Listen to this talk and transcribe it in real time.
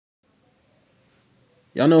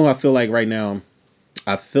Y'all know who I feel like right now?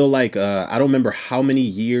 I feel like I don't remember how many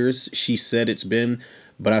years she said it's been,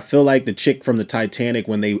 but I feel like the chick from the Titanic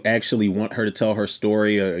when they actually want her to tell her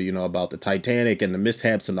story, about the Titanic and the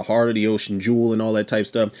mishaps in the heart of the ocean, Jewel, and all that type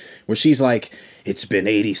stuff, where she's like, "It's been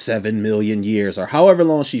 87 million years," or however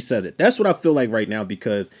long she said it. That's what I feel like right now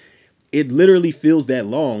because it literally feels that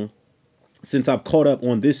long since I've caught up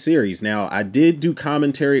on this series. Now, I did do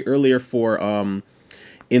commentary earlier for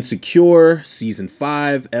Insecure season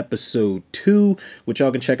 5 episode 2, which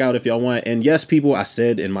y'all can check out if y'all want. And yes, people, I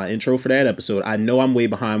said in my intro for that episode, I know I'm way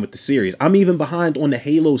behind with the series. I'm even behind on the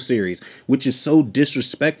Halo series, which is so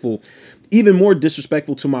disrespectful, even more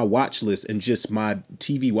disrespectful to my watch list and just my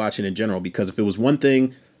TV watching in general, because if it was one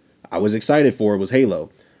thing I was excited for, it was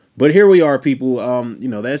Halo. But here we are, people.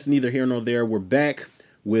 That's neither here nor there. We're back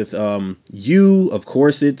with you. Of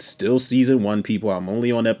course, it's still season 1, people. I'm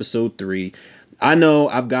only on episode 3. I know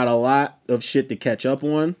I've got a lot of shit to catch up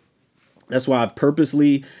on. That's why I've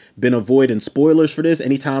purposely been avoiding spoilers for this.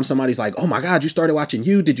 Anytime somebody's like, "Oh my God, you started watching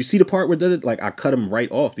You? Did you see the part where did it?" Like, I cut them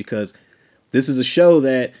right off because this is a show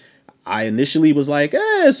that I initially was like,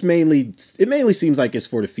 it mainly seems like it's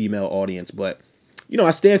for the female audience, but I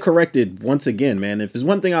stand corrected once again, man. If there's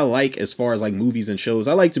one thing I like as far as like movies and shows,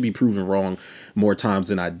 I like to be proven wrong more times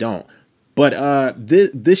than I don't. But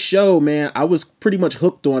this show, man, I was pretty much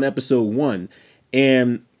hooked on episode 1,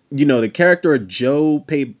 and the character of Joe,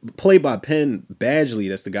 played by Penn Badgley,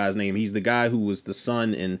 that's the guy's name. He's the guy who was the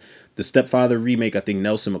son in the Stepfather remake. I think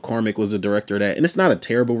Nelson McCormick was the director of that, and it's not a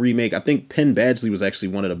terrible remake. I think Penn Badgley was actually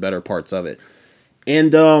one of the better parts of it.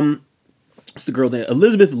 And what's the girl name?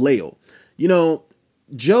 Elizabeth Lale. You know,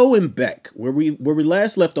 Joe and Beck, where we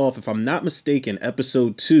last left off, if I'm not mistaken,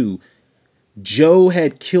 episode 2, Joe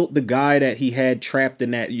had killed the guy that he had trapped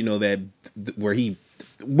in that, where he,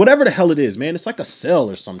 whatever the hell it is, man, it's like a cell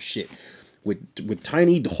or some shit with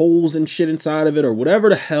tiny holes and shit inside of it, or whatever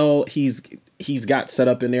the hell he's got set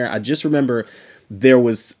up in there. I just remember there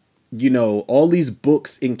was, all these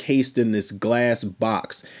books encased in this glass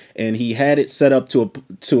box, and he had it set up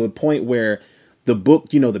to a point where the book,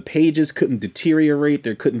 the pages couldn't deteriorate.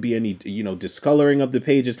 There couldn't be any, discoloring of the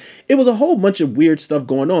pages. It was a whole bunch of weird stuff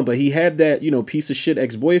going on, but he had that, piece of shit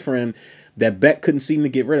ex-boyfriend that Beck couldn't seem to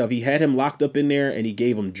get rid of. He had him locked up in there and he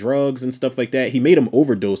gave him drugs and stuff like that. He made him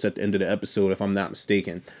overdose at the end of the episode, if I'm not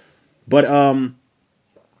mistaken. But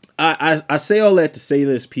I say all that to say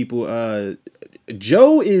this, people.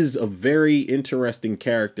 Joe is a very interesting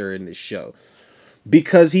character in this show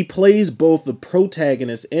because he plays both the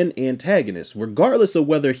protagonist and antagonist, regardless of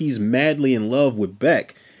whether he's madly in love with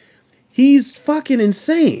Beck. He's fucking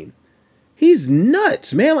insane. He's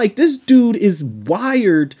nuts, man. Like, this dude is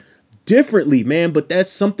wired differently, man, but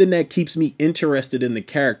that's something that keeps me interested in the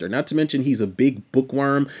character. Not to mention he's a big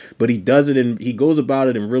bookworm, but he goes about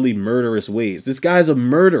it in really murderous ways. This guy's a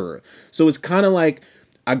murderer. So it's kind of like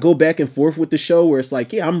I go back and forth with the show where it's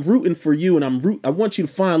like, yeah, I'm rooting for you and I want you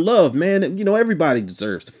to find love, man. And, everybody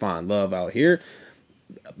deserves to find love out here.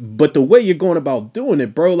 But the way you're going about doing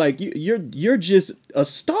it, bro, like you're just a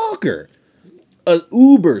stalker, a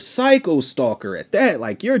uber psycho stalker at that.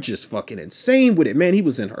 Like, you're just fucking insane with it, man. He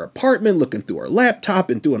was in her apartment looking through her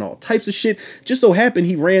laptop and doing all types of shit. Just so happened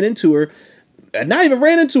he ran into her. Not even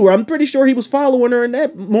ran into her. I'm pretty sure he was following her in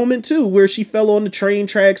that moment too, where she fell on the train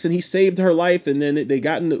tracks and he saved her life, and then they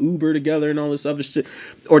got in the Uber together and all this other shit,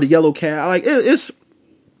 or the yellow cab. Like, it's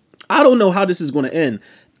I don't know how this is going to end.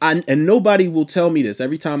 And nobody will tell me this.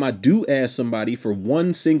 Every time I do ask somebody for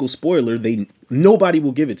one single spoiler, nobody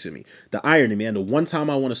will give it to me. The irony, man. The one time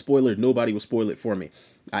I want a spoiler, nobody will spoil it for me.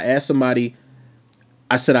 I asked somebody.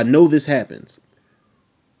 I said, I know this happens.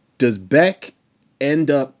 Does Beck end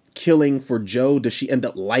up killing for Joe? Does she end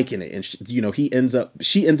up liking it? And she ends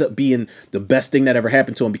up being the best thing that ever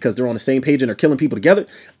happened to him because they're on the same page and they're killing people together.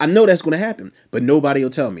 I know that's going to happen, but nobody will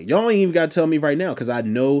tell me. Y'all ain't even got to tell me right now because I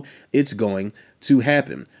know it's going to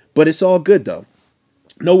happen. But it's all good though.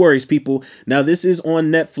 No worries, people. Now, this is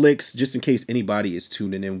on Netflix, just in case anybody is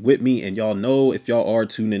tuning in with me. And y'all know, if y'all are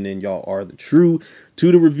tuning in, y'all are the true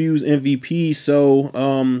To The Reviews MVP. So,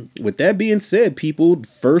 with that being said, people,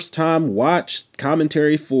 first time watch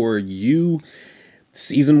commentary for You,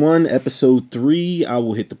 season 1, episode 3. I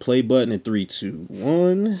will hit the play button in 3, 2,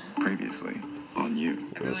 1. Previously on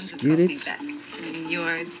You. Let's get it.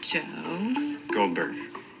 You're Joe Goldberg.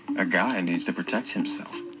 A guy needs to protect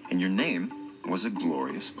himself, and your name was a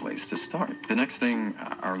glorious place to start. The next thing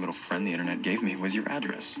our little friend the internet gave me was your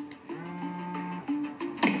address.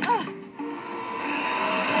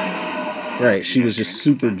 Right, she was just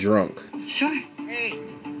super drunk. Sure. Hey,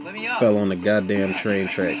 let me up. Fell on the goddamn train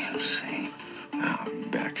tracks. Let's see.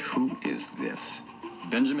 Beck, who is this?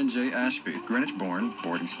 Benjamin J. Ashby, Greenwich-born,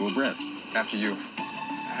 boarding school bred. After you.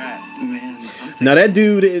 Man, Now that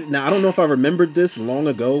dude. Now I don't know if I remembered this long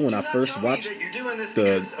ago when I first watched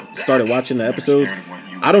started watching the episodes.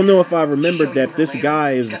 I don't know if I remembered that this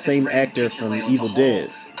guy is the same actor from Evil Dead.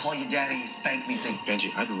 Call you daddy, spank me, think.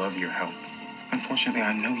 Benji, I'd love your help. Unfortunately,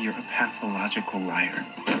 I know you're a pathological liar.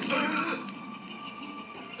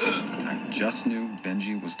 I just knew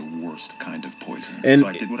Benji was the worst kind of poison, And so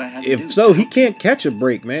I did what I had to do. if so, he can't catch a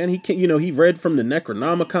break, man. He can't. He read from the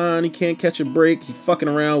Necronomicon. He can't catch a break. He's fucking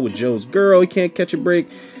around with Joe's girl. He can't catch a break.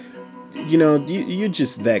 You're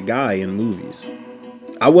just that guy in movies.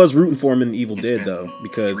 I was rooting for him in Evil It's Dead been though,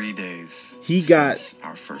 because 3 days he got since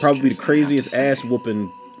our first probably kiss, the and I have to craziest say, ass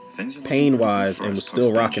whooping things are looking pain pretty good wise, for and us was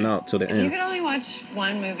still post-Benji. rocking out till the If you end. could only watch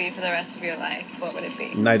one movie for the rest of your life, what would it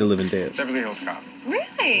be? Night of the Living Dead. Beverly Hills Cop.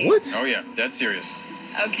 Really? What? Oh yeah, dead serious.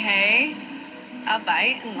 Okay. I'll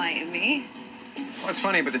bite. Enlighten me. Well, it's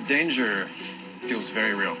funny, but the danger feels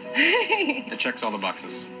very real. It checks all the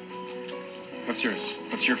boxes. What's yours?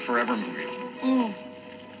 What's your forever movie?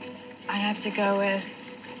 I'd have to go with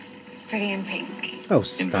Pretty in Pink. Oh,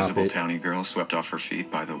 stop Invisible it. towny girl swept off her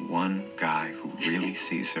feet by the one guy who really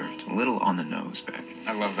sees her. A little on the nose, Beck.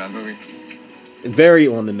 I love that movie. Very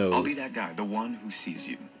on the I'll be nose. that guy, the one who sees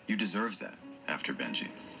you. You deserve that after Benji.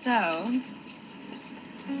 So,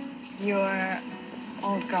 your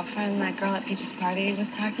old girlfriend, that girl at Peach's party,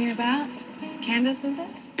 was talking about? Candace, is it?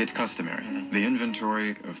 It's customary. The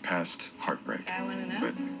inventory of past heartbreak. I want to know.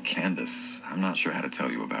 But Candace, I'm not sure how to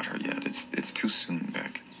tell you about her yet. It's too soon,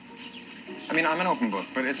 Beck. I mean, I'm an open book,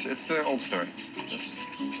 but it's the old story. Just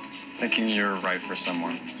thinking you're right for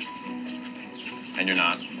someone. And you're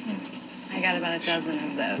not. I got about a dozen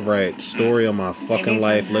of those. Right. Story of my fucking Maybe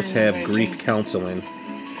life. Let's sometime have we're grief drinking. counseling.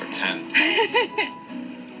 Or 10.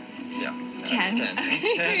 Yeah. 10.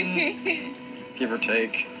 10. Give or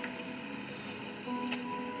take.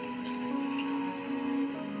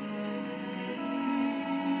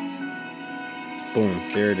 Boom.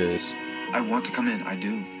 There it is. I want to come in, I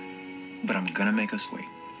do. But I'm gonna make us wait.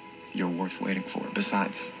 You're worth waiting for.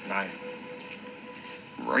 Besides,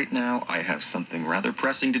 right now, I have something rather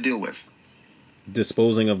pressing to deal with.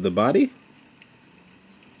 Disposing of the body?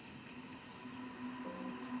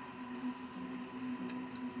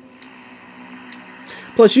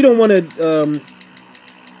 Plus, you don't want to.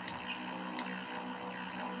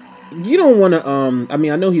 You don't want to. I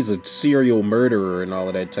mean, I know he's a serial murderer and all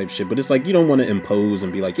of that type shit, but it's like you don't want to impose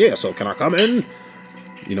and be like, yeah, so can I come in?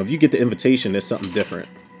 If you get the invitation, there's something different.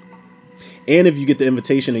 And if you get the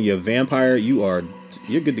invitation and you're a vampire, you're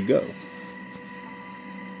good to go.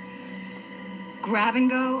 Grab and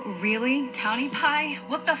go? Really? Townie pie?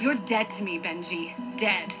 What the You're dead to me, Benji.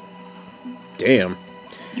 Dead. Damn.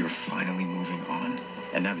 You're finally moving on.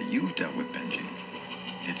 And now that you've dealt with Benji,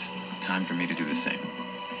 it's time for me to do the same.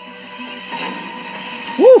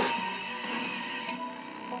 Woo!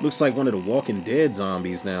 Looks like one of the Walking Dead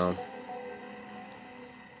zombies now.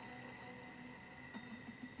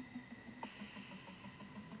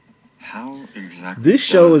 How exactly? This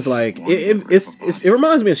show is does like one it get rid of a body?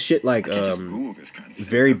 reminds me of shit like I can't just Google this kind of thing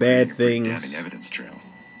Very without Bad creating a pretty damning Things, evidence trail.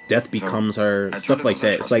 Death Becomes Her, I stuff turned to like those I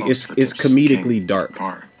that. It's trust like most for it's tips. comedically King, dark.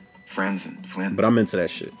 Carr, Friends, and Flynn. But I'm into that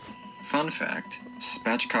shit. Fun fact,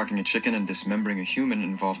 spatchcocking a chicken and dismembering a human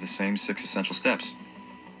involve the same 6 essential steps.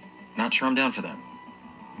 Not sure I'm down for that.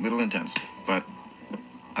 Little intense, but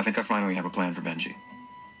I think I finally have a plan for Benji.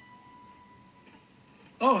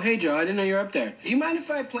 Oh, hey, Joe. I didn't know you were up there. Do you mind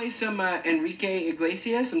if I play some Enrique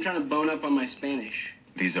Iglesias? I'm trying to bone up on my Spanish.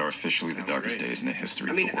 These are officially the darkest days in the history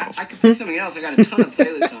I of mean, the world. I could play something else. I got a ton of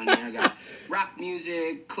playlists on here. I got rock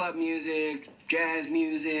music, club music, jazz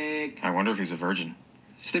music. I wonder if he's a virgin.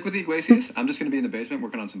 Stick with the Iglesias. I'm just going to be in the basement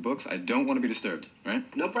working on some books. I don't want to be disturbed, right?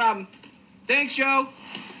 No problem. Thanks, Joe.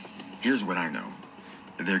 Here's what I know.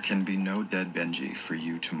 There can be no dead Benji for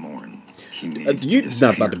you to mourn. He needs to You're disappear.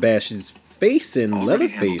 not about to bash his face in Already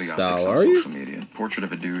handled Leatherface the style, optics on are you? social media. Portrait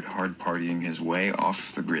of a dude hard partying his way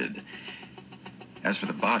off the grid. As for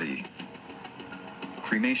the body,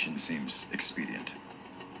 cremation seems expedient.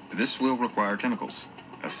 This will require chemicals,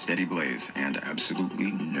 a steady blaze, and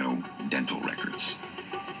absolutely no dental records.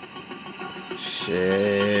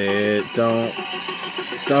 Shit. Don't.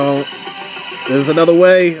 There's another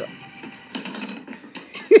way.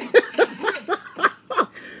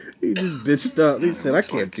 He just bitched up. He It said, I looks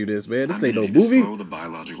can't like do this, man. This I'm ain't gonna no need to movie. slow the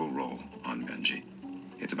biological roll on Benji.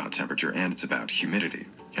 It's about temperature and it's about humidity.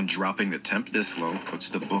 And dropping the temp this low puts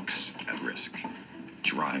the books at risk.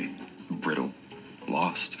 Dry, brittle,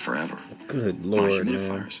 lost forever. Good My lord, man.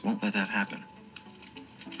 humidifiers won't let that happen.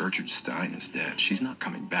 Gertrude Stein is dead. She's not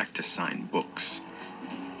coming back to sign books.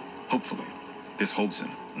 Hopefully, this holds him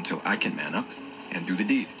until I can man up and do the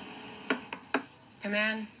deed. Come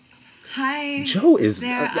in. Hi. Joe is,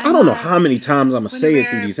 there. I don't know how many times I'm going to say it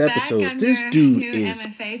through Winterbear these back episodes. on This your dude new is,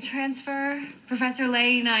 MFA transfer. Professor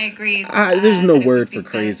Lay and I agreed there's no that it would word be for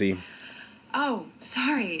best- crazy. Oh,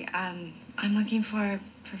 sorry. I'm looking for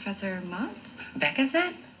Professor Mott. Becca's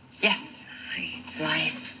it? Yes. Hi.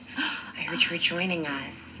 Blythe. I heard you were joining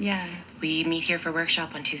us. Yeah. We meet here for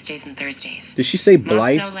workshop on Tuesdays and Thursdays. Did she say Mott's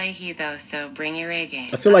Blythe? no Leahy, though, so bring your A game.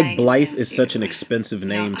 I feel like I Blythe intend is such an to. expensive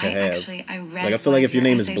name to I have. actually I read Like, I feel one like of if your your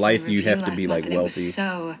name is essays in Blythe, you review have to last be month, like and it was wealthy.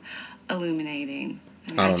 so illuminating. I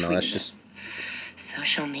mean, I don't know. tweeted That's it. just.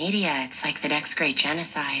 Social media, it's like the next great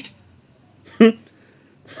genocide.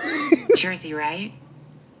 Jersey, right?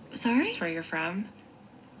 Sorry? That's where you're from?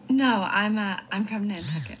 No, I'm from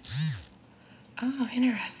Nantucket. Oh,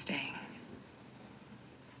 interesting.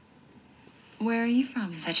 Where are you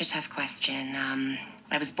from? Such a tough question.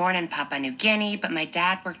 I was born in Papua New Guinea, but my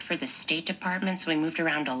dad worked for the State Department, so we moved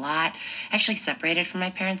around a lot. Actually separated from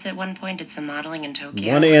my parents at one point, did some modeling in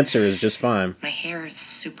Tokyo. One answer is just fine. My hair is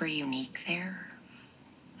super unique there.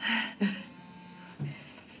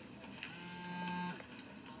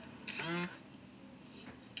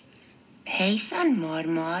 Hejsan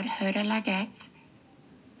mormor, hur är läget?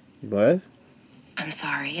 What? I'm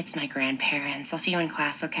sorry, it's my grandparents. I'll see you in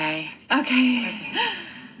class, okay? Okay.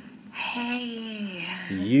 Hey.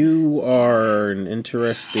 You are an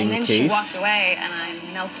interesting And then case. she walked away, and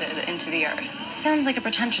I melted into the earth. Sounds like a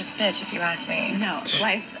pretentious bitch, if you ask me. No,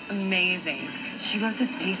 Blythe's amazing. She wrote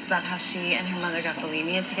this piece about how she and her mother got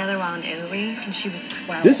bulimia together while in Italy, and she was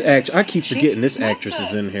 12. This I keep forgetting this actress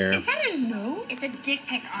is in here. Is that a note? It's a dick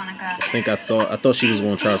pic, Annika. I thought she was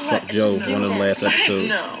gonna try to fuck Joe one of the last episodes.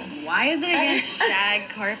 No. Why is it against shag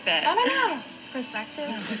carpet? I don't know.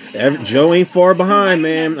 Perspective. Joe ain't far behind,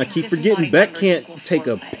 man. I keep forgetting Beck can't take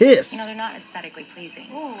a You know, piss they're not aesthetically pleasing.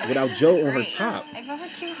 without Joe on her top. I have over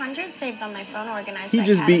 200 saved on my phone organized He by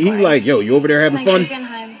just category. he like, yo, you over there having It's my fun?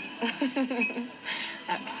 Guggenheim.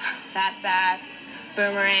 Fat bats,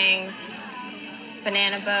 boomerangs,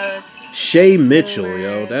 banana boats. Shay Mitchell,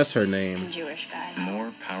 yo, boomers, that's her name. and Jewish guys.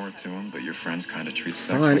 More power to him, but your friends kind of treat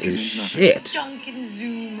sex Fun like it as means nothing. shit. Duncan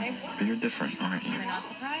Zoom. But you're different, aren't you? You're not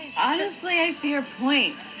surprised. Honestly, I see your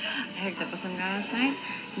point. I hooked up with some guy last night,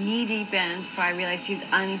 knee deep in, before I realized he's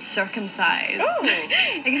uncircumcised. Ooh.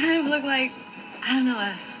 It kind of looked like, I don't know,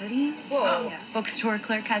 a hoodie? Whoa. Yeah. Bookstore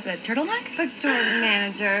clerk has a turtleneck? Bookstore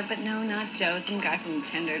manager, but no, not Joe. Some guy from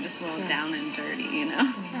Tinder, just a little down and dirty, you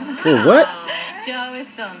know? Well, what? Joe is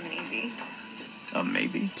still a maybe. A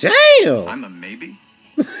maybe? Damn. I'm a maybe?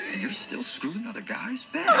 And you're still screwing other guys?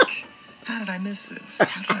 Beck, how did I miss this?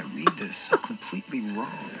 How did I read this so completely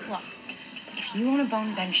wrong? Look, if you want to bone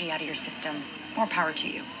Benji out of your system, more power to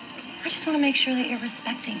you. I just want to make sure that you're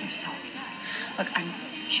respecting yourself. Look, I'm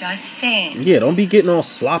just saying. Yeah, don't be getting all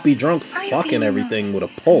sloppy drunk, Are you fucking feeling everything most with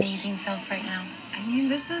a pulse. amazing self right now? I mean,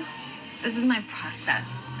 this is my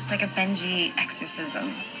process. It's like a Benji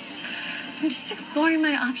exorcism. I'm just exploring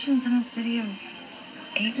my options in a city of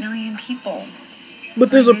 8 million people. But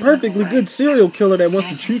there's a It's unreasonable, perfectly right? good serial killer that wants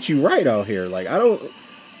to treat you right out here. Like,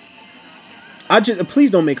 I just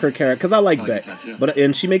please don't make her character because I like I like Beck, your tattoo. but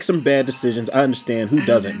and she makes some bad decisions. I understand who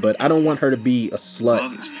doesn't, but I don't want her to be a slut.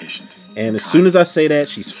 Love is patient. And as soon as I say that,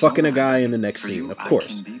 she's And so fucking a am I. guy in the next For scene, you, of I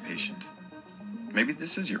course. can be patient. Maybe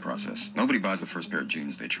this is your process. Nobody buys the first pair of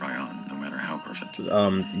jeans they try on, no matter how perfect.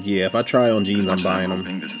 Yeah, if I try on jeans, As much I'm as buying hoping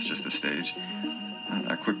them. this is just the stage.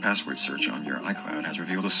 A quick password search on your iCloud has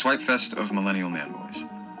revealed a swipe fest of millennial man boys.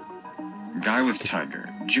 Guy with Tiger,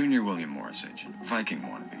 Junior William Morris agent, Viking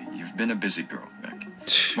wannabe. You've been a busy girl, Beck.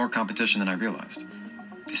 More competition than I realized.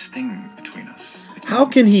 This thing between us. It's How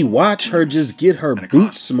can he watch her just get her And it boots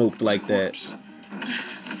costs smoked like that? $250.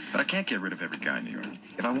 But I can't get rid of every guy in New York.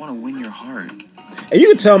 If I want to win your heart, And you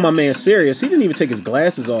can tell my man's serious. He didn't even take his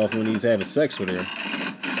glasses off when he was having sex with her.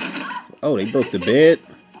 Oh, they broke the bed.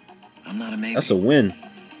 I'm not a maybe. That's a win.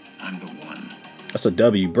 I'm the one. That's a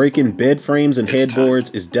W. Breaking bed frames and It's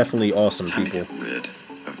headboards is definitely awesome, Time people. to get rid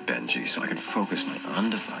of Benji so I can focus my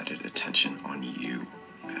undivided attention on you,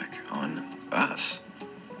 Beck, on us.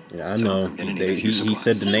 Yeah, I So, know. I'm gonna need a few He supplies.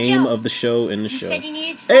 said the Hey, name Joe. of the show in the You show. said you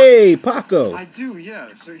needed stuff? Hey, Paco. I do, yeah.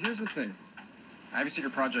 So here's the thing. I have a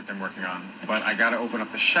secret project I'm working on, but I gotta open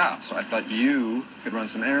up the shop, so I thought you could run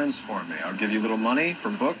some errands for me. I'll give you a little money for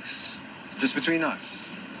books, just between us.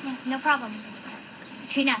 Yeah, no problem.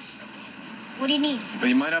 Between us. What do you need? But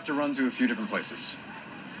you might have to run to a few different places.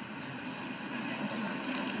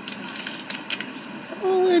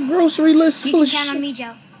 Oh, that grocery list You full can of count on shit. me,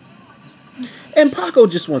 Joe. And Paco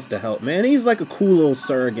just wants to help, man. He's like a cool little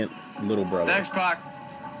surrogate little brother. Thanks, Pac.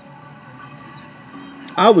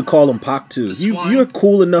 I would call him Pac too. The swine. You're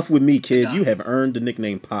cool enough with me, kid. guy. You have earned the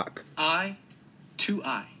nickname Pac. Eye to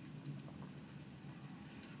eye.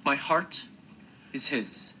 My heart is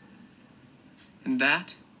his. And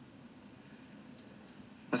that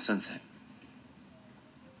was sunset.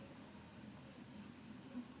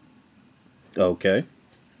 Okay.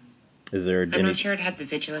 Is there I'm any? not sure it had the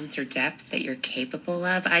vigilance or depth that you're capable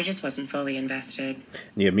of. I just wasn't fully invested.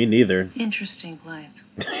 Yeah, me neither. Interesting, Blythe.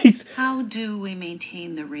 He's- How do we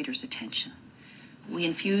maintain the reader's attention? We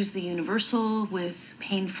infuse the universal with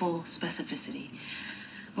painful specificity.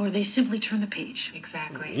 Or they simply turn the page.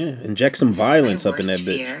 Exactly. yeah, inject some violence My up in that worst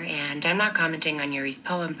bitch. fear, and I'm not commenting on Yuri's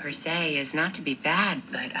poem per se, is not to be bad,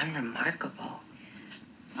 but unremarkable.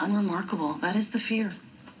 Unremarkable. That is the fear.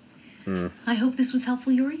 Hmm. I hope this was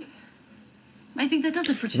helpful, Yuri. I think that does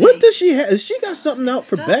it for today. What does she have? Has she got something out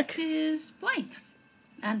for Next Beck? up is Blythe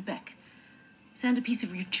and Beck. Send a piece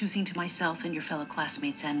of your choosing to myself and your fellow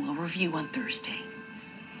classmates, and we'll review on Thursday.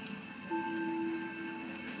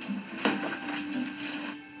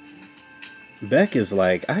 Beck is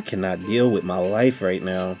like, I cannot deal with my life right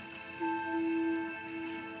now.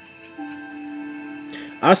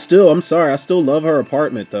 I'm sorry, I still love her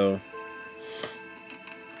apartment though.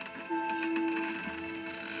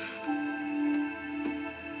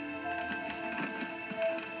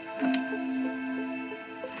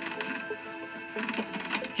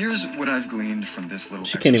 Here's what I've gleaned from this little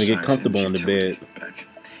She can't even get exercise comfortable in the futility, bed. Beck.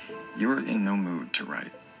 You're in no mood to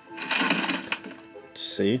write.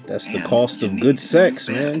 See, that's the And cost you of need good a sex,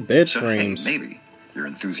 new man. Bed so, frames. Hey, maybe your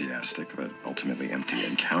enthusiastic but ultimately empty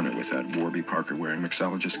encounter with that Warby Parker wearing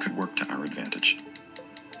mixologist could work to our advantage.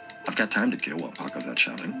 I've got time to kill while Paco's out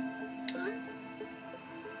shopping.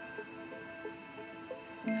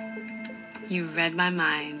 You read my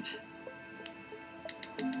mind.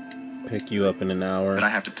 Pick you up in an But I hour.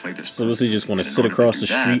 have to play this. So does he just want to perfectly, sit and in order across to the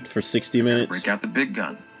do that, street for 60 I gotta minutes? break out the big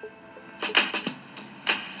gun.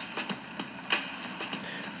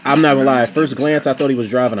 I'm not gonna lie, at first glance I thought he was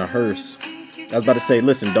driving a hearse. I was about to say,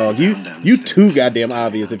 listen, dog, you too goddamn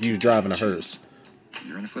obvious if you was driving a hearse.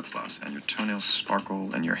 You're in flip-flops, and your toenails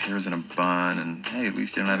sparkle, and your hair's in a bun, and hey, at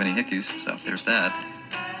least you don't have any hickeys, so there's that.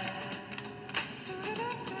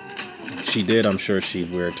 She did, I'm sure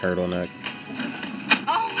she'd wear a turtleneck.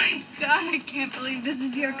 Oh my god, I can't believe this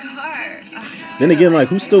is your car. Then again, like,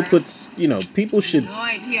 who still puts, people should No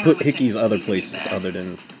idea put how much hickeys I other hate you, places Beck. other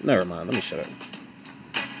than... Never mind, let me shut up.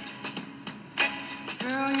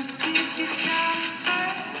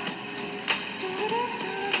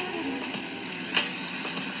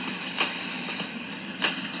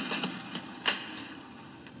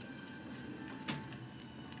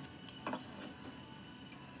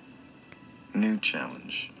 New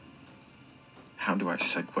challenge. How do I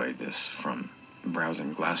segue this from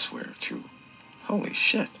browsing glassware to, holy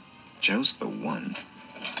shit, Joe's the one?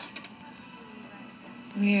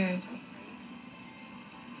 Weird.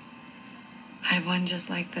 I had one just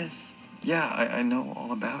like this. Yeah, I know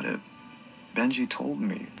all about it. Benji told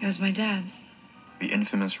me. It was my dad's. The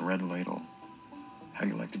infamous red ladle. How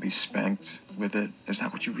you like to be spanked with it? Is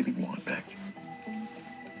that what you really want, Beck?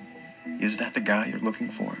 Is that the guy you're looking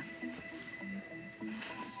for?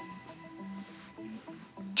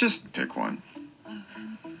 Just pick one.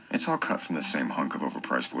 It's all cut from the same hunk of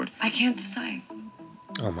overpriced wood. I can't decide.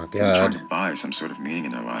 Oh my People trying god. to buy some sort of meaning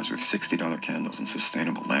in their lives with $60 candles and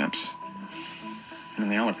sustainable lamps. I mean,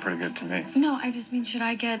 they all look pretty good to me. No, I just mean, should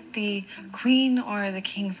I get the queen or the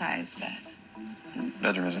king size bed?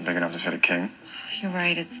 Bedroom isn't big enough to fit a king. You're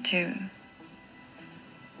right, it's two.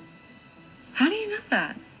 How do you know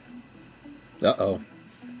that? Uh-oh.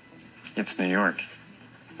 It's New York.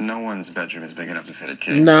 No one's bedroom is big enough to fit a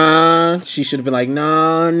king. Nah, she should have been like,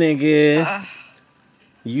 nah, nigga.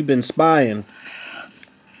 You been spying.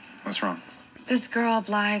 What's wrong? This girl,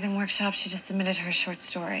 Blythe, in workshop, she just submitted her short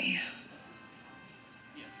story.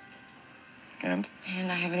 And?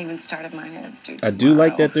 And I haven't even started mine, and it's due I tomorrow. do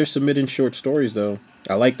like that they're submitting short stories, though.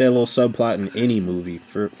 I like that little subplot in any movie,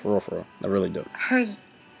 for real. I really do. Hers,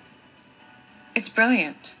 it's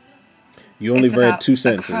brilliant. You only It's read about 2 a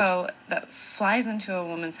sentences. crow that flies into a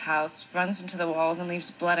woman's house, runs into the walls, and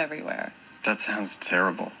leaves blood everywhere. That sounds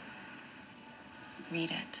terrible.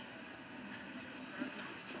 Read it.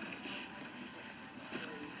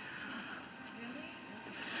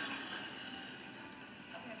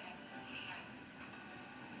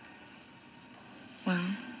 Well,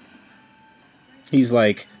 He's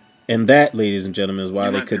like, and that, ladies and gentlemen, is why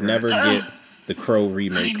You they might be could right. never get the Crow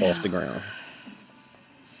remake I off the know. ground.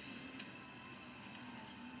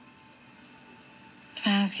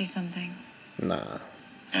 can I ask you something? Nah.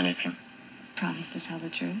 Anything. Promise to tell the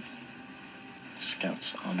truth.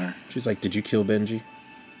 Scout's honor. She's like, did you kill Benji?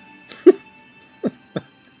 Do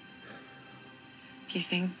you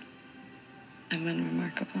think I'm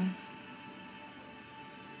unremarkable?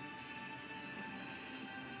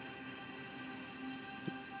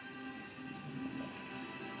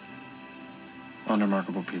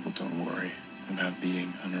 Unremarkable people don't worry about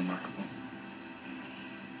being unremarkable.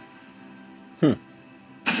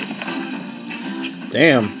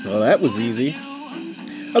 Damn. Well, that was easy.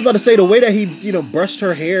 I was about to say, the way that he, brushed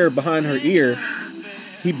her hair behind her ear,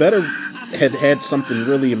 he better had something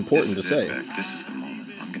really important to say. Beck. This is the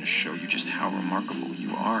moment. I'm going to show you just how remarkable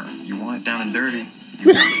you are. You want it down and dirty.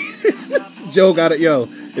 You got it. Joe got it. Yo,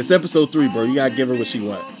 it's episode 3, bro. You gotta give her what she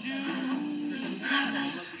want.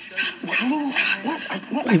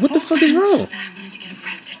 Wait, what the fuck is wrong?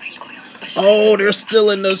 Oh, they're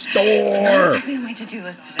still in the store.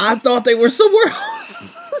 I thought they were somewhere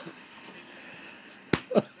else.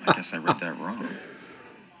 I guess I read that wrong.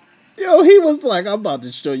 Yo, he was like, I'm about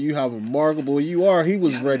to show you how remarkable you are. He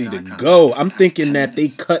was ready to go. I'm thinking that they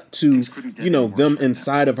cut to, them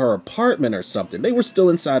inside of her apartment or something. They were still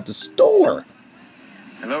inside the store.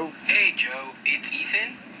 Hello? Hey, Joe. It's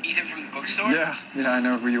Ethan. Ethan from the bookstore? Yeah, I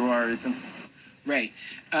know who you are, Ethan. Right.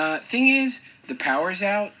 Thing is, the power's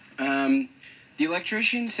out. The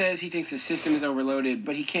electrician says he thinks the system is overloaded,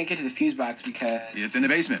 but he can't get to the fuse box because... It's in the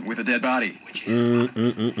basement with a dead body.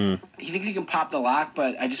 He thinks he can pop the lock,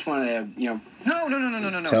 but I just wanted to, No.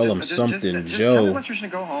 Tell him something, just Joe. tell the electrician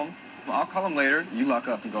to go home. I'll call him later. You lock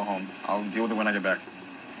up and go home. I'll deal with it when I get back.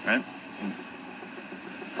 Right?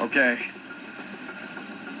 Okay.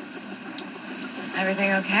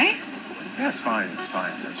 Everything okay? Yeah, it's fine.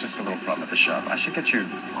 It's just a little problem at the shop. I should get you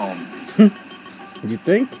home. You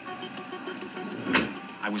think?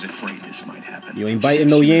 I was afraid this might happen. You ain't biting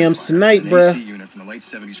no yams tonight, bruh. An AC unit from the late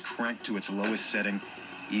 70s cranked to its lowest setting,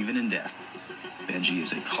 even in death. Benji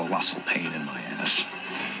is a colossal pain in my ass.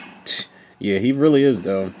 Yeah, he really is,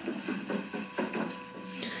 though.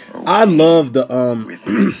 I love the With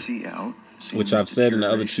AC out, which I've said in the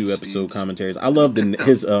other 2 episode commentaries. I love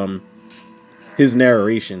his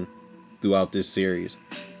narration throughout this series.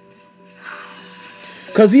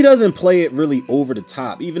 Because he doesn't play it really over the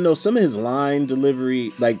top, even though some of his line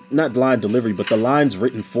delivery, like, not line delivery, but the lines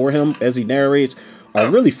written for him as he narrates are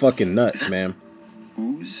really fucking nuts, man.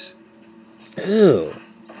 Ooze? Ew.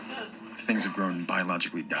 Things have grown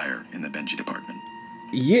biologically dire in the Benji department.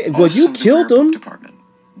 Yeah, well, you killed him. Department,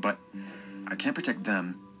 but I can't protect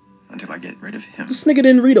them until I get rid of him. This nigga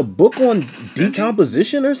didn't read a book on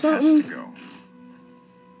decomposition or something? Has to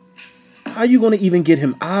go. How you gonna even get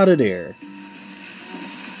him out of there?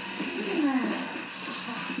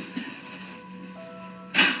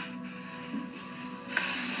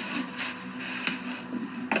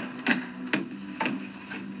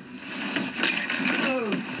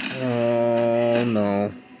 Oh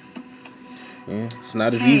no. Yeah, it's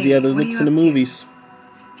not as easy as it looks in the movies.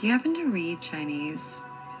 Do you happen to read Chinese?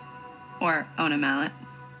 Or own a mallet?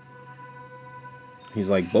 He's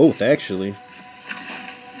like both, actually.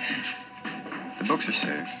 The books are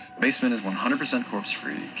safe. Basement is 100% corpse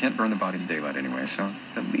free. Can't burn the body in daylight anyway, so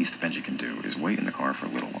the least Benji can do is wait in the car for a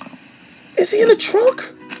little while. Is he in the trunk?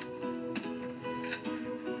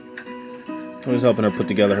 I was helping her put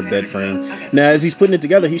together her bed frame. Now, as he's putting it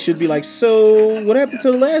together, he should be like, so, what happened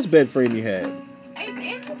to the last bed frame you had?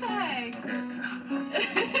 It's in the bag.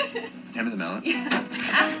 Hand me the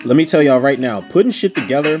mallet. Let me tell y'all right now, putting shit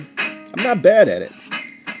together, I'm not bad at it.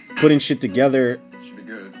 Putting shit together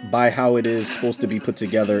by how it is supposed to be put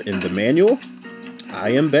together in the manual, I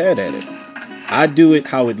am bad at it. I do it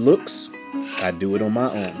how it looks. I do it on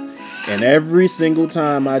my own. And every single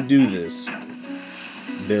time I do this,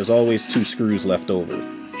 there's always 2 screws left over.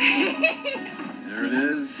 There it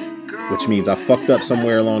is. Which means I fucked up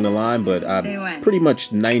somewhere along the line, but I pretty much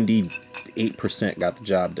 98% got the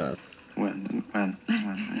job done. When?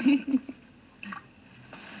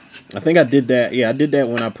 I think I did that. Yeah, I did that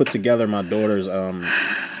when I put together my daughter's,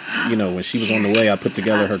 when she was on the way, I put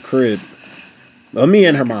together her crib. Well, me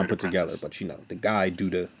and her mom put together, but the guy do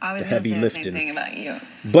the heavy lifting. Thing about you.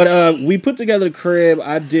 But we put together the crib.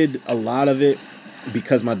 I did a lot of it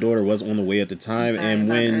because my daughter was on the way at the time, and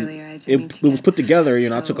when it was put together,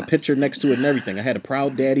 I took a picture next to it and everything. I had a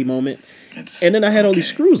proud daddy moment, and then I had all these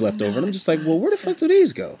screws left over, and I'm just like, well, where the fuck do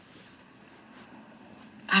these go?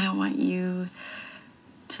 I don't want you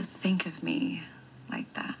to think of me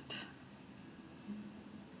like that.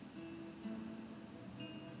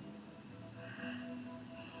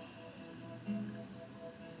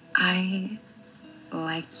 I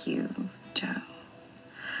like you, Joe.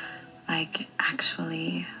 Like,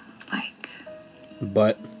 actually, like.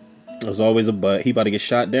 But There's always a but. He about to get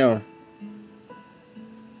shot down.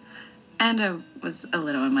 And I was a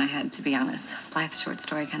little in my head, to be honest. Blythe's short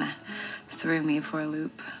story kind of threw me for a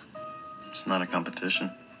loop. It's not a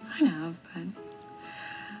competition. I know, but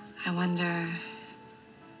I wonder,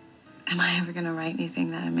 am I ever going to write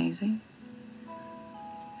anything that amazing?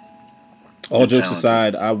 All You're jokes talented.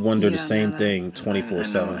 aside, I wonder You the don't same know that. thing I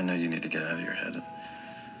 24/7. know you need to get out of your head.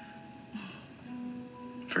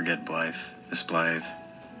 Forget Blythe, Miss Blythe,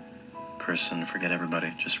 person, forget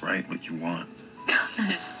everybody. Just write what you want.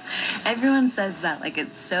 Everyone says that like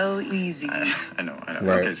it's so easy. I know.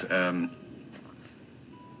 Right. Okay, so,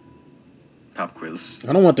 pop quiz.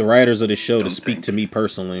 I don't want the writers of the show to Don't speak think. to me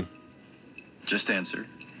personally. Just answer.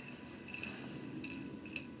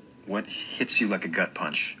 What hits you like a gut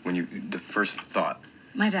punch when the first thought?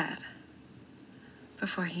 My dad.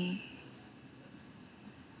 Before he...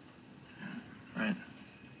 Right.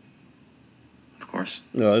 Of course.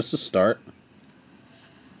 No, it's a start.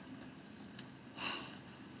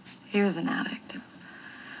 He was an addict.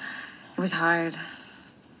 It was hard.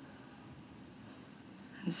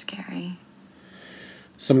 And scary.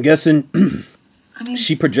 So I'm guessing I mean,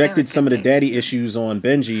 she there projected were some of the good days, daddy too. issues on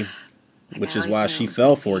Benji, Like, which I is always why knew she it was fell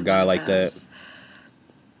gonna for a be guy one of like that. those.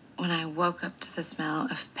 When I woke up to the smell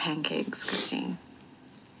of pancakes cooking,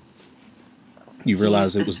 You he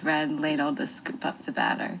realize used it this was... red ladle to scoop up the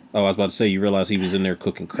batter. Oh, I was about to say, you realize he was in there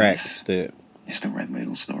cooking crack Yes. instead. It's the Red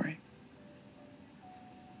Ladle story.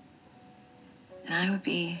 And I would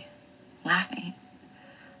be laughing,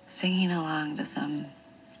 singing along to some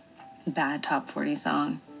bad top 40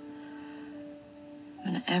 song.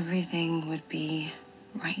 And everything would be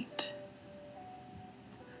right.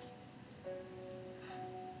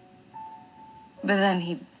 But then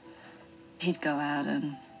he'd go out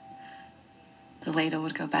and the ladle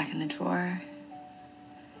would go back in the drawer.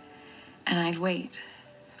 And I'd wait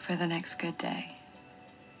for the next good day.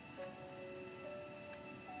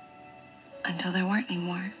 Until there weren't any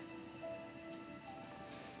more.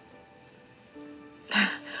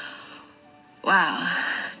 Wow.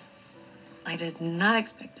 I did not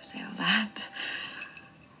expect to say all that.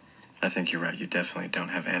 I think you're right. You definitely don't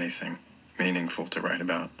have anything meaningful to write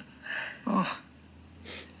about. Oh,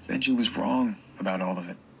 Benji was wrong about all of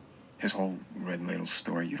it. His whole Red Ladle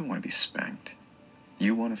story. You don't want to be spanked.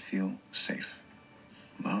 You want to feel safe,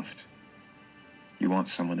 loved. You want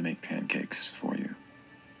someone to make pancakes for you.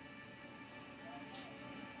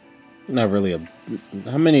 Not really a...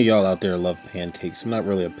 How many of y'all out there love pancakes? I'm not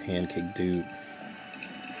really a pancake dude.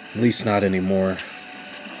 At least not anymore.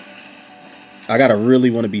 I gotta really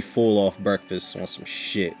want to be full off breakfast on some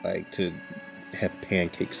shit, like to have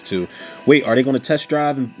pancakes too. Wait, are they going to test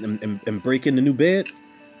drive and break in the new bed?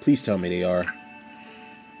 Please tell me they are.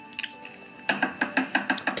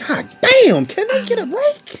 God damn, can they get a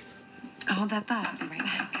break? Hold that thought. I'll be right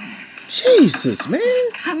back. Jesus,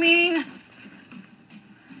 man. Coming.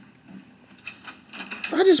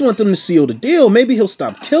 I just want them to seal the deal. Maybe he'll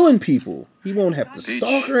stop killing people. He won't have to Peach.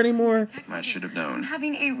 stalk her anymore. I should have I'm known.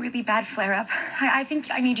 having a really bad flare-up. I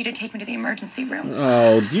think I need you to take me to the emergency room.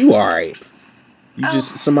 Oh, you alright. You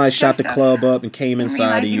just... Somebody shot the Joseph. club up and came Didn't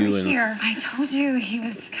inside of realize you were and... here. I told you he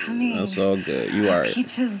was coming. That's all good. You alright.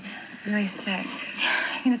 Peach is really sick.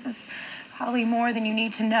 I mean, this is probably more than you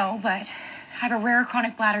need to know, but I have a rare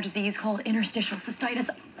chronic bladder disease called interstitial cystitis.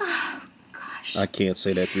 Oh, gosh. I can't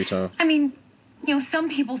say that 3 times. I mean, you know, some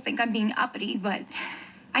people think I'm being uppity, but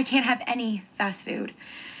I can't have any fast food.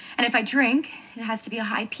 And if I drink, it has to be a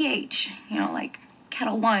high pH, you know, like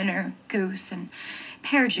Kettle One or Goose and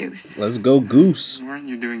pear juice. Let's go Goose. Weren't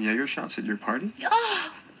you doing Jaeger shots at your party?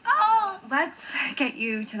 Oh, Let's get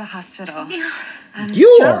you to the hospital. yeah.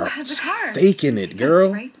 You Joe are has a car. faking it,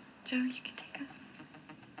 girl. Right, Joe? You can take us.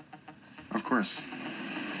 Of course.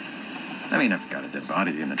 I mean, I've got a dead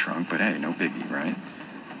body in the trunk, but hey, no biggie, right?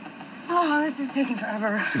 Oh, this is taking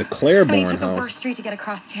forever. The I Claiborne took a house. worse street to get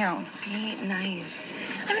across town. Be nice.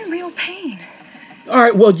 I'm in real pain.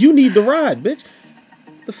 Alright, well, you need the ride, bitch.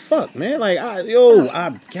 The fuck, man? Like,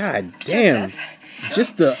 god damn. Joseph,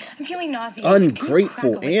 Just the I'm feeling nauseated. ungrateful Can you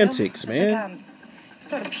crack a window? antics, There's man. like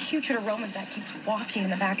sort of putrid aroma that keeps wafting in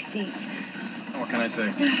the back seat. What can I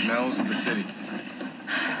say? Smells of the city.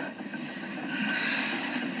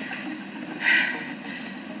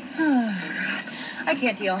 I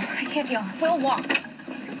can't deal. I can't deal. We'll walk.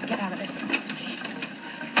 Get out of this.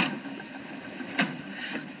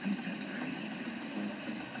 I'm so sorry.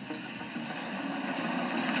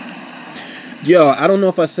 Yo, I don't know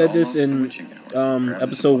if I said this Almost a in witching hour. Grab this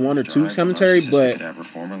episode 1 or apartment 2 drive, commentary, narcissistic but cadaver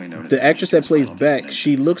formerly known as the Benji actress that plays Jones, Beck, Snake.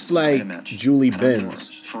 she looks Light a like match. Julie And I'm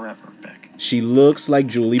Benz. yours forever, Beck. She looks like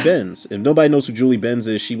Julie Benz. If nobody knows who Julie Benz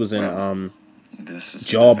is, she was in This is a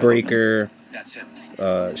development. Jawbreaker. That's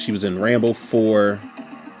him. She was in Rambo 4.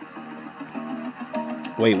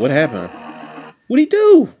 Wait, what happened? What'd he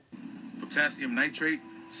do? Potassium nitrate,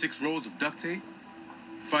 6 rolls of duct tape,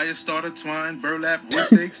 fire starter, twine, burlap, wood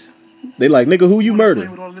stakes. They like, nigga, who you wanna murdered?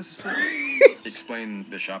 explain what all this is for? Explain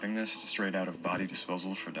the shopping list straight out of Body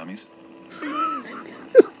Disposal for Dummies.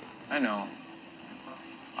 I know.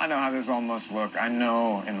 I know how this all must look. I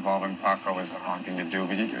know involving Paco is the wrong thing to do,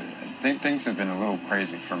 but things have been a little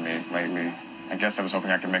crazy for me lately. I guess I was hoping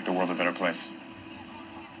I could make the world a better place.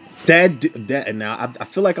 That and now I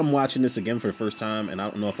feel like I'm watching this again for the first time, and I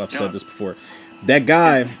don't know if I've said this before. That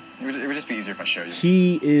guy, It would just be easier if I showed you.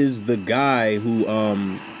 he is the guy who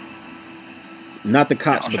not the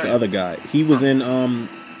cops, I'll but show the you. other guy. He was in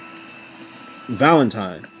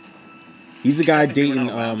Valentine. He's the guy Technically, we're dating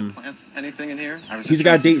not allowed to plant anything in here. I was he's just the guy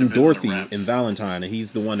trying to keep dating the business Dorothy wraps. in Valentine, and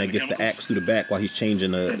he's the one that gets the axe through the back while he's changing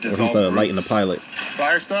the or he's Dissolved lighting the roots. pilot.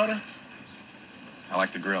 Fire starter? I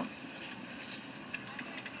like to grill.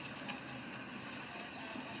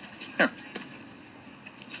 Here.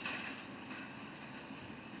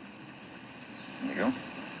 There you go.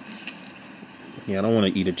 Yeah, I don't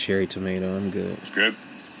want to eat a cherry tomato. I'm good. It's good.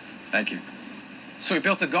 Thank you. So he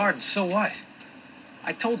built a garden, so what?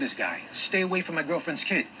 I told this guy, stay away from my girlfriend's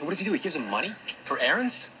kid. And what does he do? He gives him money? For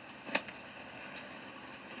errands?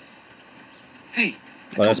 Hey.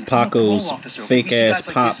 Oh, that's Paco's fake ass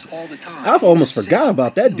pop. Like I've almost forgot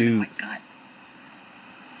about that dude.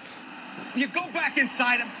 You go back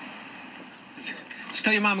inside him. Just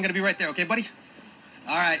tell your mom I'm gonna be right there, okay, buddy?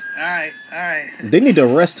 All right. They need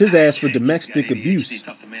to arrest his ass for He's got domestic ADHD, abuse.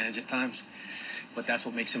 tough to manage at times. But that's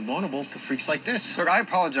what makes him vulnerable to freaks like this. Look, I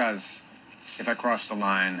apologize if I crossed the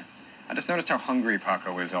line. I just noticed how hungry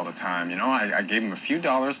Paco is all the time. You know, I gave him a few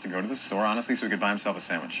dollars to go to the store, honestly, so he could buy himself a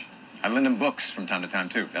sandwich. I lend him books from time to time,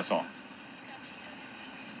 too. That's all.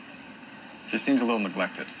 Just seems a little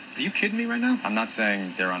neglected. Are you kidding me right now? I'm not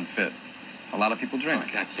saying they're unfit. A lot of people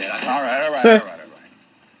drink. That's it. All right.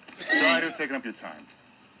 Sorry to have taken up your time.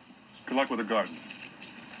 Good luck with the garden.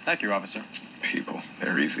 Thank you, officer. People,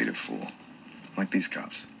 they're easy to fool. Like these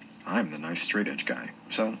cops. I'm the nice straight edge guy,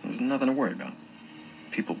 so there's nothing to worry about.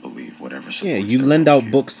 People believe whatever supports Yeah, you their lend out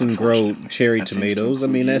worldview. books and grow Unfortunately, cherry that seems to tomatoes. I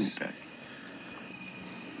mean, include that's you, Betty.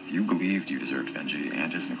 You believed you deserved Benji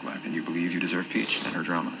and his neglect, and you believe you deserve Peach and her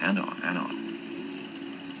drama, and on and on.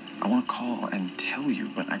 I want to call and tell you,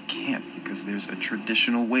 but I can't because there's a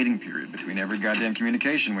traditional waiting period between every goddamn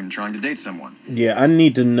communication when you're trying to date someone. yeah. I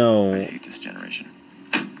need to I know hate this generation.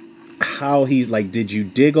 how he's like. Did you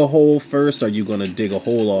dig a hole first? Are you gonna dig a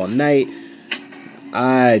hole all night?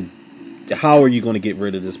 How are you gonna get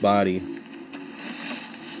rid of this body?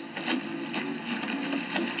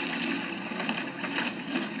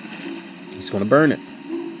 He's gonna burn it.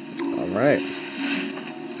 All right.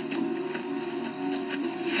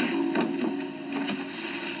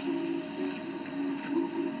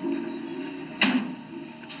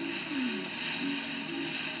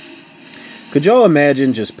 Could y'all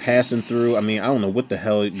imagine just passing through? I mean, I don't know what the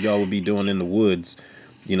hell y'all would be doing in the woods,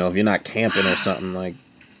 you know, if you're not camping or something like.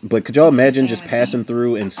 But could y'all Thanks for imagine staying just with passing me.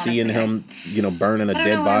 through and seeing Honestly, him, you know, burning a I don't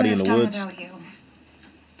dead know what I body would in the have done woods? without you.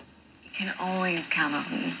 You can always count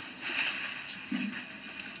on me. Thanks.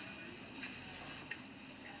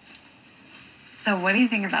 So what do you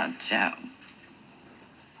think about Joe?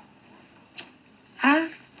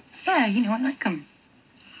 Yeah, you know, I like him.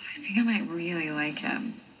 I think I might really like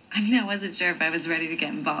him. I mean, I wasn't sure if I was ready to get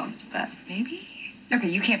involved, but maybe. Okay,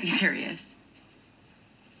 you can't be serious.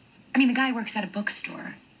 I mean, the guy works at a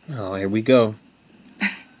bookstore. Oh, here we go.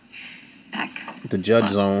 Beck, The judge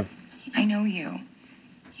look, zone. I know you.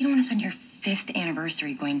 You don't want to spend your 5th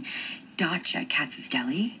anniversary going Dacha at Katz's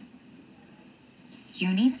Deli.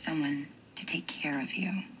 You need someone to take care of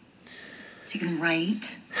you. So you can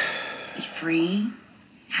write, be free,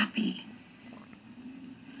 happy.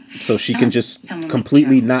 So she can just Someone like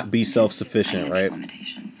completely Joe not be with his self-sufficient, financial right?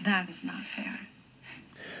 limitations. That is not fair.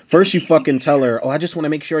 First you fucking tell her, oh, I just want to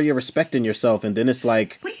make sure you're respecting yourself. And then it's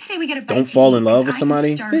like, What do you say we get a bite don't to fall eat? in love 'Cause with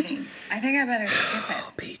somebody. I'm starving. I think I better skip it.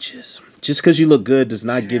 Oh, Peaches. Just because you look good does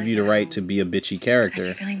not Should give really you the get right home. to be a bitchy How's you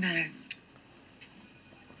character. feeling better?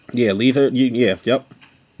 Yeah, leave her. Yep.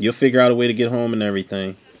 You'll figure out a way to get home and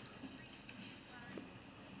everything.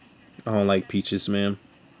 I don't like Peaches, man.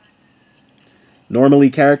 Normally,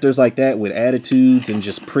 characters like that with attitudes and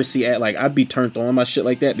just prissy like I'd be turned on by shit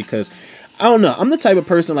like that because I don't know. I'm the type of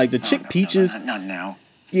person like the chick Peaches. Not now.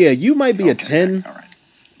 Yeah, you might be a Okay, 10, all right.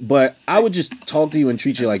 but I would just talk to you and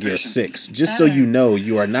treat you like you're a 6, just so you know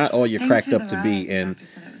you are not all you're Thanks cracked for up the to ride. be. The And doctor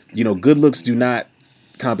said it was Good looks do not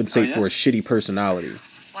Oh, compensate yeah? for a shitty personality.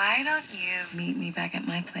 Why don't you meet me back at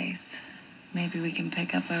my place? Maybe we can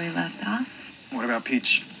pick up where we left off. What about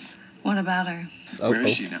Peach? What about her? Oh, Where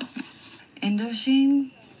is she now?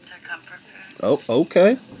 Indochine? It's her comfort food.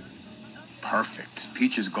 okay. Perfect.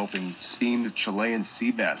 Peach is gulping steamed Chilean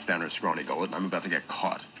sea bass down her scrawny gullet, and I'm about to get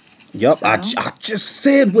caught. Yup, So? I just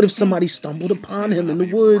said, what if somebody stumbled upon him in the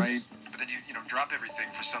woods? Right, but then you drop everything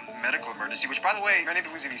for some medical emergency, which, by the way, many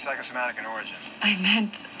believe to be psychosomatic in origin. I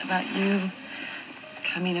meant about you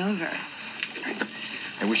coming over.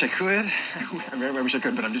 I wish I could. I wish I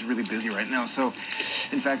could, but I'm just really busy right now. So,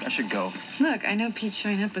 in fact, I should go. Look, I know Pete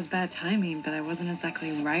showing up was bad timing, but I wasn't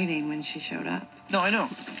exactly writing when she showed up. No, I know.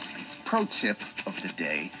 Pro tip of the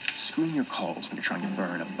day, screen your calls when you're trying to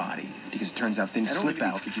burn a body, because it turns out things I don't slip mean to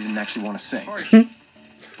be out that you didn't actually want to say. Harsh.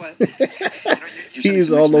 But you're sending He's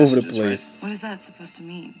some all mixed over the messages, place. right? What is that supposed to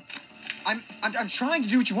mean? I'm trying to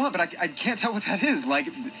do what you want, but I can't tell what that is. Like,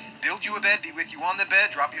 build you a bed, be with you on the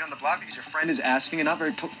bed, drop you on the block because your friend is asking and not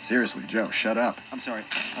very... Seriously, Joe, shut up. I'm sorry.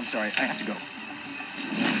 I have to go.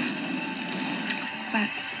 But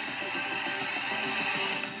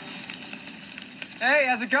Hey,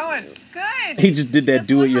 how's it going? Good. He just did that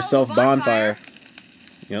Just one do-it-yourself hell of a bonfire.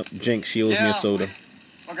 Yep, Jinx, she owes me a soda.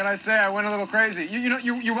 What can I say? I went a little crazy.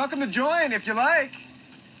 You're welcome to join if you like.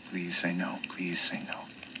 Please say no. Please say no.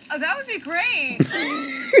 Oh, that would be great.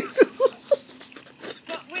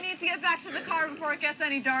 But we need to get back to the car before it gets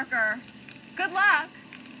any darker. Good luck.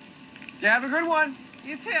 Yeah, have a good one.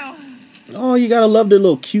 You too. Oh, you gotta love their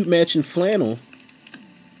little cute matching flannel.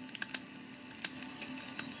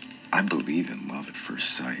 I believe in love at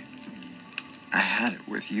first sight. I had it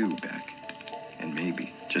with you, Beck. And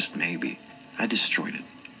maybe, just maybe, I destroyed it.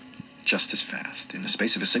 Just as fast, in the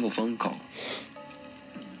space of a single phone call.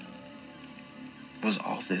 Was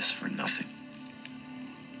all this for nothing?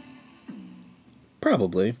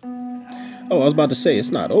 Probably. Oh, I was about to say,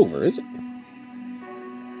 it's not over, is it?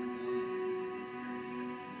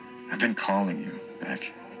 I've been calling you,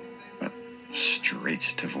 Beck. But straight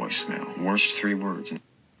to voicemail. Worst 3 words in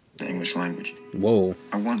the English language. Whoa.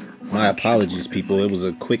 I wonder what My our kids apologies, would have been people. like. It was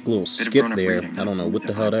a quick little They'd have skip grown up there. reading I don't know what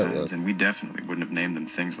the hell that was. And we definitely wouldn't have named them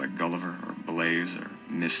things like Gulliver or Blaze or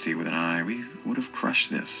Misty with an I. We would have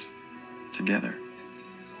crushed this together.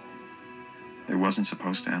 It wasn't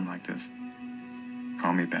supposed to end like this.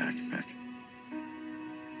 Call me back, Beck.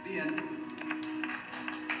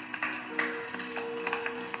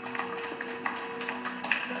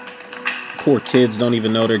 Poor kids don't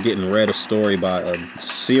even know they're getting read a story by a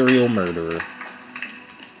serial murderer.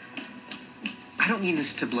 I don't mean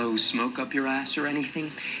this to blow smoke up your ass or anything,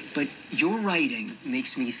 but your writing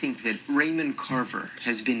makes me think that Raymond Carver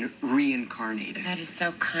has been reincarnated. That is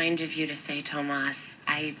so kind of you to say, Tomas.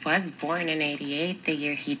 I was born in 88, the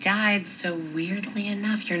year he died, so weirdly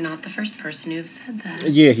enough, you're not the first person who've said that.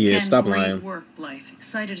 Yeah, he is. Again, Stop great lying. work, Blythe.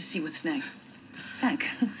 Excited to see what's next. Heck,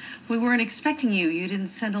 we weren't expecting you. You didn't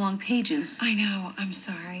send along pages. I know, I'm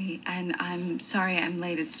sorry. And I'm sorry I'm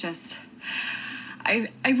late. It's just... I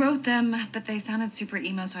wrote them, but they sounded super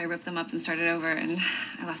emo, so I ripped them up and started over, and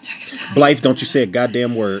I lost track of time. Blythe, don't you say a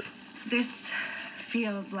goddamn word. This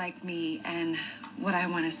feels like me and what I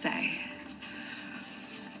want to say.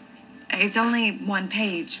 It's only 1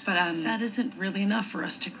 page, but That isn't really enough for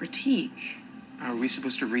us to critique. Are we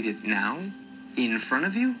supposed to read it now? In front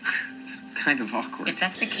of you? It's kind of awkward. If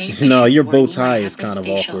that's the case, No, you your should bow warn me. tie I is have this kind of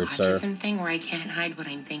spatial awkward, sir. autism thing where I can't hide what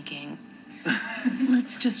I'm thinking.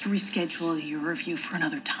 Let's just reschedule your review for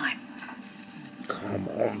another time. Come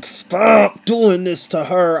on, stop doing this to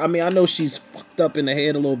her. I mean, I know she's fucked up in the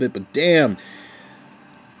head a little bit, but damn.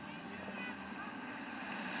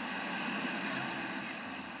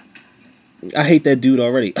 I hate that dude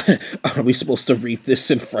already. Are we supposed to read this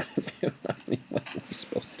in front of him? I mean, what are we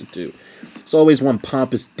supposed to do? It's always one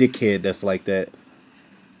pompous dickhead that's like that.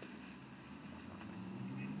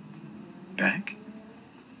 Beck?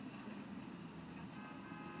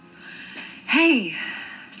 hey.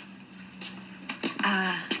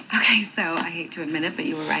 Okay, so I hate to admit it, but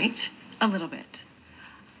you were right. A little bit.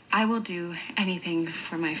 I will do anything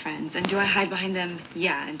for my friends. And do I hide behind them?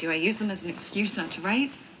 Yeah. And do I use them as an excuse not to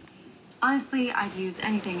write? Honestly, I'd use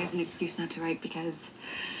anything as an excuse not to write because,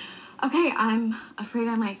 okay, I'm afraid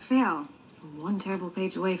I might fail. I'm 1 terrible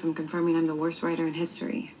page away from confirming I'm the worst writer in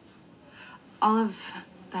history. All of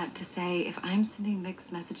that to say, if I'm sending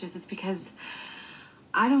mixed messages, it's because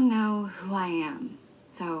I don't know who I am.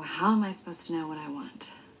 So how am I supposed to know what I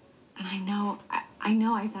want? And I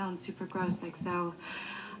know I sound super gross, like so,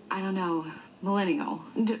 I don't know, millennial.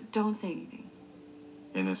 Don't say anything.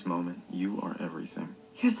 In this moment, you are everything.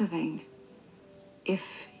 Here's the thing. If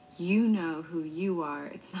You know who you are.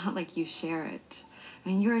 It's not like you share it. I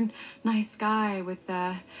mean, you're a nice guy with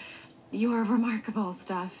the you're remarkable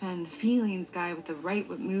stuff and feelings guy with the right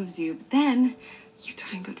what moves you. But then you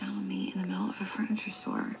try and go down on me in the middle of a furniture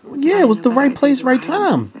store. Yeah, it was the right place, right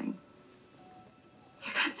time.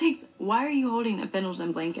 For God's sakes, why are you holding a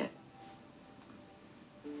Pendleton blanket?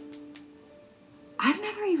 I've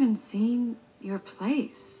never even seen your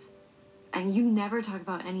place. And you never talk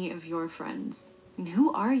about any of your friends. I mean,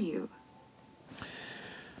 who are you?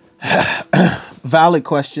 Valid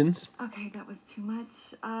questions. Okay, that was too much.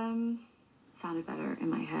 Sounded better in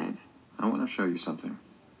my head. I want to show you something.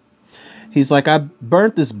 He's like, I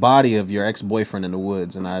burnt this body of your ex-boyfriend in the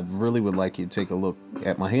woods, and I really would like you to take a look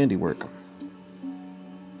at my handiwork.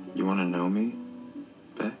 You want to know me,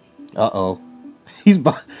 Beck? Uh-oh.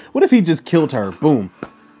 What if he just killed her? Boom.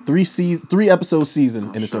 3 episode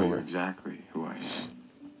season, and it's over. Exactly who I am.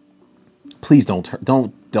 Please don't. I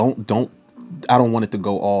don't want it to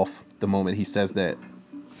go off the moment he says that.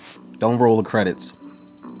 Don't roll the credits.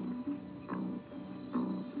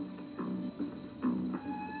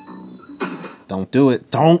 Don't do it.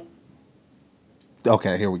 Don't.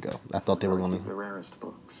 Okay, here we go. I thought they were going to. The rarest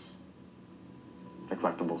books.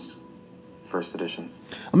 Collectibles. First editions.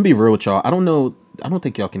 I'm gonna be real with y'all. I don't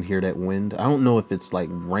think y'all can hear that wind. I don't know if it's like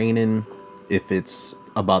raining, if it's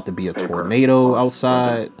about to be a tornado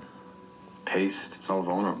outside. Leather, paste, it's all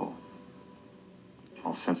vulnerable.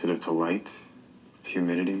 All sensitive to light,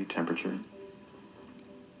 humidity, temperature.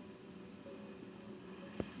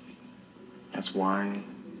 That's why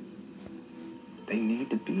they need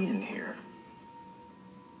to be in here.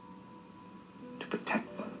 To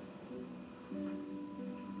protect them.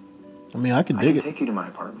 I mean, I can dig it. I can take you to my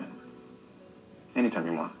apartment. Anytime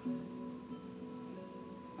you want.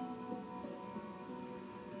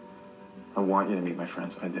 I want you to meet my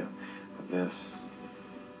friends, I do. But this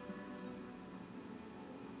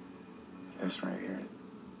right here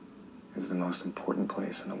is the most important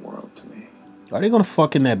place in the world to me. Are they gonna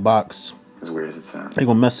fuck in that box? As weird as it sounds. They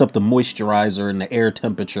gonna mess up the moisturizer and the air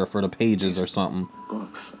temperature for the pages or something.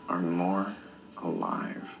 Books are more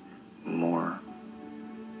alive, more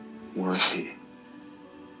worthy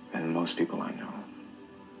than most people I know.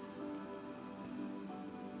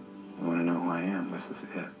 You want to know who I am? This is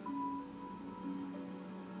it.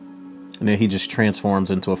 And then he just transforms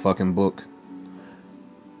into a fucking book.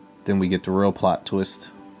 Then we get the real plot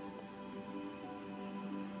twist.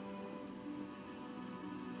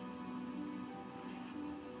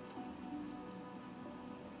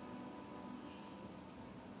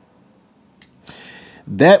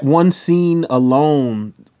 That one scene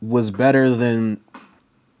alone was better than...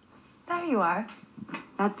 There you are.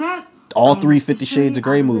 That's it. All 3 50 Shades of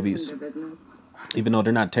Grey movies. Even though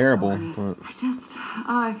they're not terrible. But...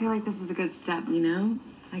 I feel like this is a good step, you know?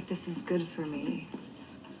 Like this is good for me.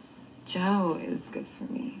 Joe is good for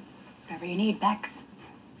me. Whatever you need, Bex.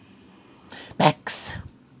 Bex.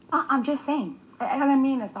 I'm just saying. And I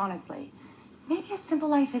mean this honestly. Maybe a simple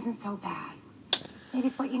life isn't so bad. Maybe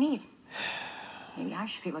it's what you need. Maybe I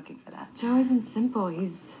should be looking for that. Joe isn't simple.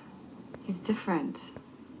 He's different.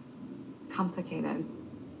 Complicated.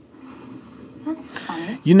 That's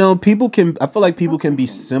funny. You know, I feel like people can be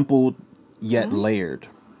simple yet layered.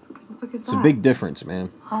 It's a big difference,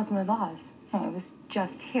 man. Ozma of Oz. Oh, it was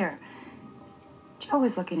just here. Joe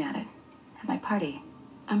was looking at it at my party.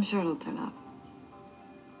 I'm sure it'll turn up.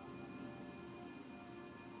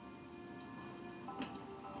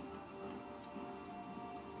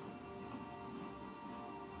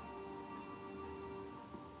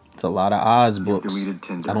 It's a lot of Oz books.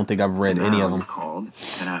 I don't think I've read any of them. Called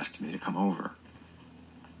and asked me to come over.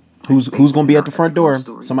 Who's gonna be at the front door?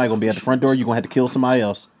 Somebody gonna be at the front door. You're gonna have to kill somebody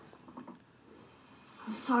else.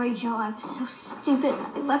 I'm sorry, Joe. I was so stupid.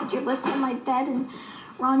 I left your list on my bed and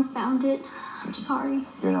Ron found it. I'm sorry.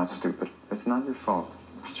 You're not stupid. It's not your fault.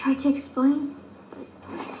 I tried to explain.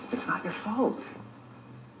 It's not your fault.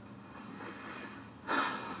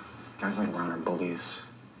 Guys like Ron are bullies.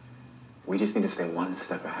 We just need to stay one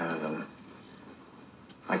step ahead of them.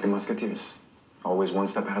 Like the Musketeers. Always one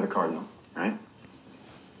step ahead of the Cardinal, right?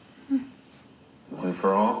 One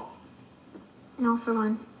for all? No for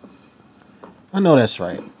one. I know that's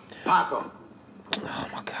right. Paco. Oh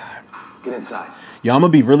my God. Get inside. Yo, I'm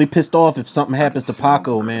gonna be really pissed off if something happens to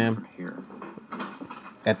Paco, man.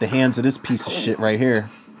 At the hands of this piece of shit right here.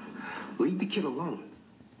 Leave the kid alone.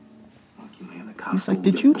 He's like,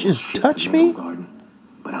 did you just touch me?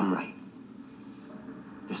 But I'm right.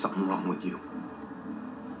 There's something wrong with you.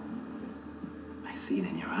 I see it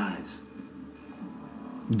in your eyes.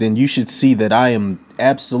 Then you should see that I am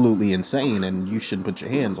absolutely insane and you should put your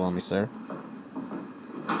hands on me, sir.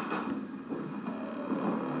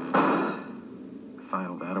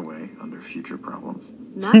 file that away under future problems.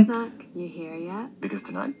 Knock knock. You here yet? Because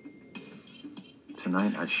tonight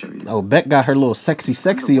I'd show you. Oh, Beck got her little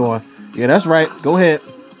sexy on. Yeah, that's right. Go ahead.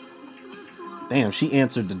 Damn, she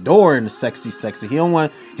answered the door in the sexy. He don't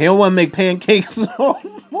want to make pancakes no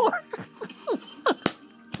more.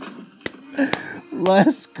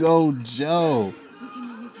 Let's go, Joe.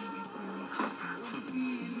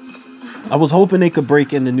 I was hoping they could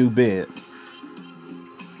break in the new bed.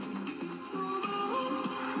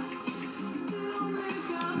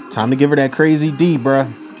 Time to give her that crazy D,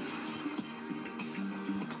 bruh.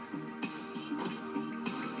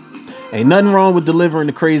 Ain't nothing wrong with delivering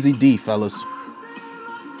the crazy D, fellas.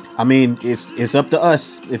 I mean, it's up to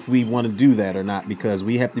us if we want to do that or not, because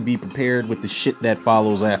we have to be prepared with the shit that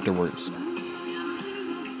follows afterwards.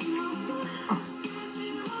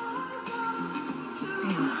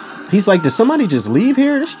 He's like, did somebody just leave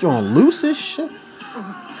here? This joint loose as shit.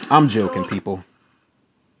 I'm joking, people.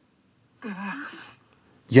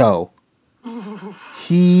 Yo,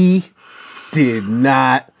 he did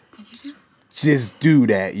not just do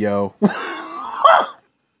that, yo.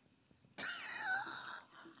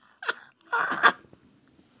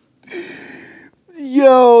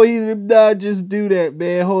 Yo, he did not just do that,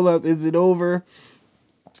 man. Hold up, is it over?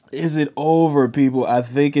 Is it over, people? I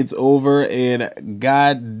think it's over, and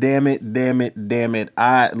god damn it.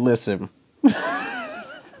 I listen.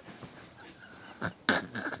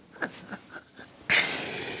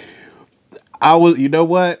 You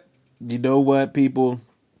know what, people.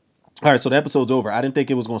 All right, so the episode's over. I didn't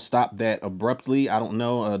think it was going to stop that abruptly. I don't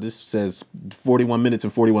know. This says 41 minutes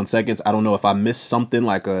and 41 seconds. I don't know if I missed something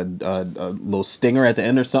like a little stinger at the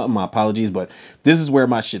end or something. My apologies, but this is where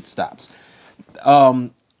my shit stops.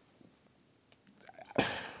 God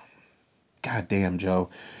damn, Joe.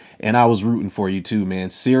 And I was rooting for you too, man.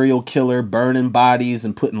 Serial killer, burning bodies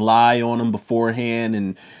and putting lye on them beforehand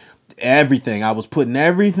and everything. I was putting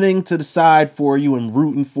everything to the side for you and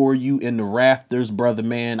rooting for you in the rafters, brother,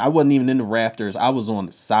 man. I wasn't even in the rafters. I was on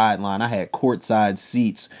the sideline. I had courtside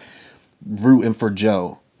seats rooting for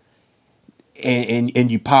Joe.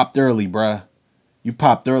 And you popped early, bruh. You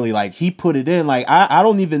popped early. Like, he put it in. Like, I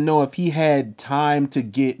don't even know if he had time to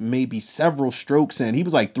get maybe several strokes in. He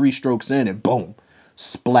was like 3 strokes in and boom,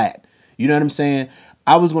 splat. You know what I'm saying?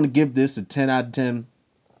 I was going to give this a 10 out of 10.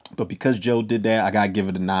 But because Joe did that, I got to give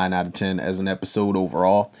it a 9 out of 10 as an episode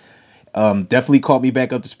overall. Definitely caught me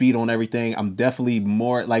back up to speed on everything. I'm definitely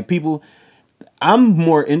more, like, people, I'm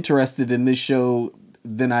more interested in this show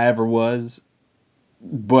than I ever was.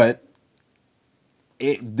 But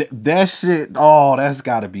that shit, oh, that's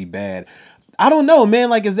got to be bad. I don't know, man.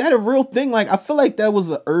 Like, is that a real thing? Like, I feel like that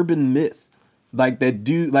was an urban myth. Like, that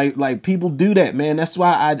dude, like people do that, man. That's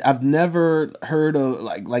why I've never heard of,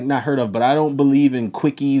 like not heard of, but I don't believe in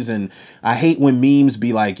quickies, and I hate when memes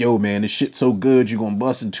be like, yo, man, this shit's so good, you're gonna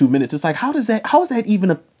bust in 2 minutes. It's like, how is that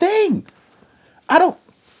even a thing? I don't.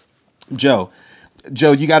 Joe,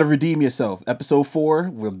 you got to redeem yourself. Episode 4,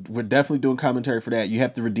 we're definitely doing commentary for that. You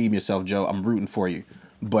have to redeem yourself, Joe. I'm rooting for you,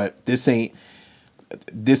 but this ain't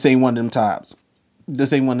one of them times.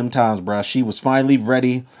 This ain't one of them times, bro. She was finally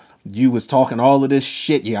ready. You was talking all of this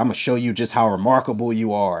shit. Yeah, I'm gonna show you just how remarkable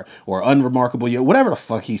you are, or unremarkable you, whatever the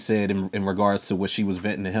fuck he said in regards to what she was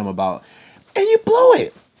venting to him about, and you blew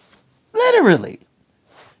it. Literally,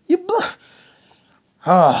 you blew.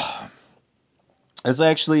 Ah, it's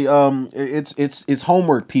actually it's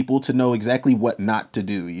homework, people, to know exactly what not to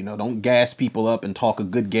do. You know, don't gas people up and talk a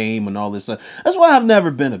good game and all this stuff. That's why I've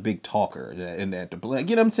never been a big talker in that. Like,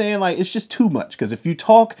 you know what I'm saying? Like, it's just too much. Because if you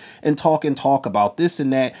talk and talk and talk about this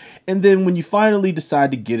and that, and then when you finally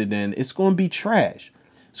decide to get it in, it's going to be trash.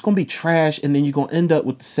 It's going to be trash, and then you're going to end up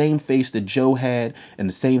with the same face that Joe had and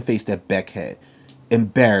the same face that Beck had.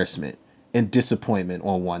 Embarrassment and disappointment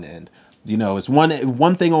on one end. You know, it's one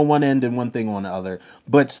thing on one end and one thing on the other.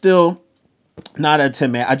 But still, not out of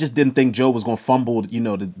 10, man. I just didn't think Joe was gonna fumble, you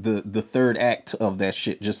know, the third act of that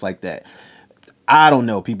shit just like that. I don't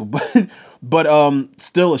know, people, but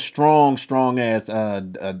still a strong as a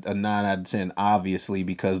 9 out of 10, obviously,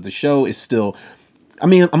 because the show is still. I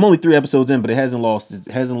mean, I'm only 3 episodes in, but it hasn't lost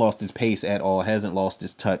its pace at all. Hasn't lost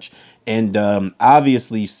its touch, and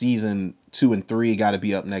obviously season 2 and 3 got to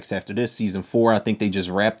be up next after this. Season 4, I think they just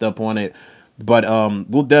wrapped up on it, but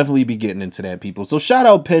we'll definitely be getting into that, people. So shout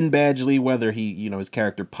out Penn Badgley, whether he, you know, his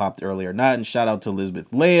character popped early or not, and shout out to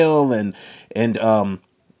Elizabeth Lail and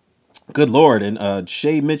good lord, and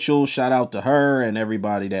Shay Mitchell. Shout out to her and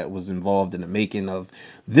everybody that was involved in the making of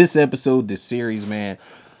this episode, this series, man.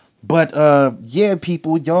 But yeah,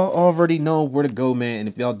 people, y'all already know where to go, man. And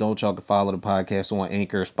if y'all don't, y'all can follow the podcast on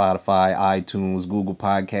Anchor, Spotify, iTunes, Google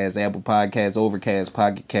Podcasts, Apple Podcasts, Overcast,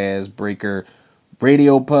 Pocket Cast, Breaker,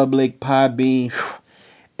 Radio Public, Podbean,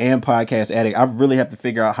 and Podcast Addict. I really have to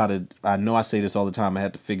figure out how to. I know I say this all the time. I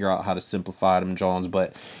have to figure out how to simplify them, Johns.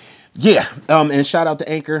 But yeah, and shout out to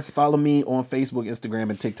Anchor. Follow me on Facebook,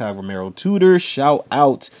 Instagram, and TikTok, Romero Tudor. Shout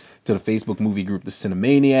out to the Facebook movie group, The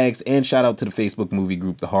Cinemaniacs, and shout out to the Facebook movie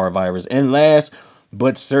group, The Horror Virus. And last,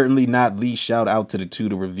 but certainly not least, shout out to the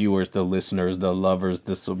Tudor reviewers, the listeners, the lovers,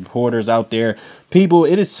 the supporters out there. People,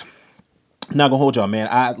 it is not gonna hold y'all,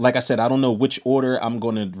 man. Like I said, I don't know which order I'm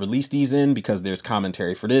gonna release these in because there's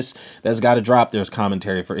commentary for this that's got to drop. There's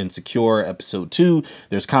commentary for Insecure episode 2.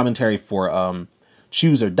 There's commentary for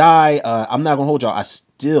Choose or Die. I'm not gonna hold y'all. I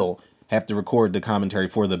still have to record the commentary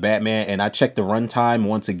for the Batman, and I checked the runtime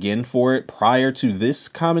once again for it prior to this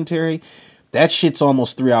commentary. That shit's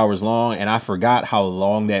almost 3 hours long, and I forgot how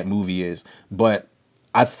long that movie is. But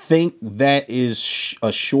I think that is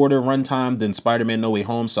a shorter runtime than Spider-Man No Way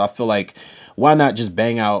Home, so I feel like why not just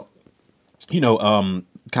bang out, you know,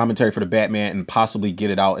 commentary for the Batman and possibly get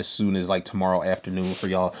it out as soon as like tomorrow afternoon for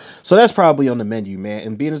y'all. So that's probably on the menu, man.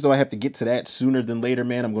 And being as though I have to get to that sooner than later,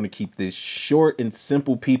 man, I'm going to keep this short and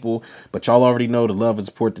simple, people. But y'all already know the love and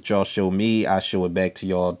support that y'all show me, I show it back to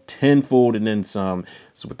y'all tenfold and then some.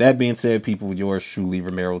 So with that being said, people, yours truly,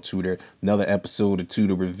 Romero Tudor. Another episode of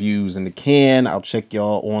Tudor Reviews in the can. I'll check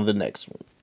y'all on the next one.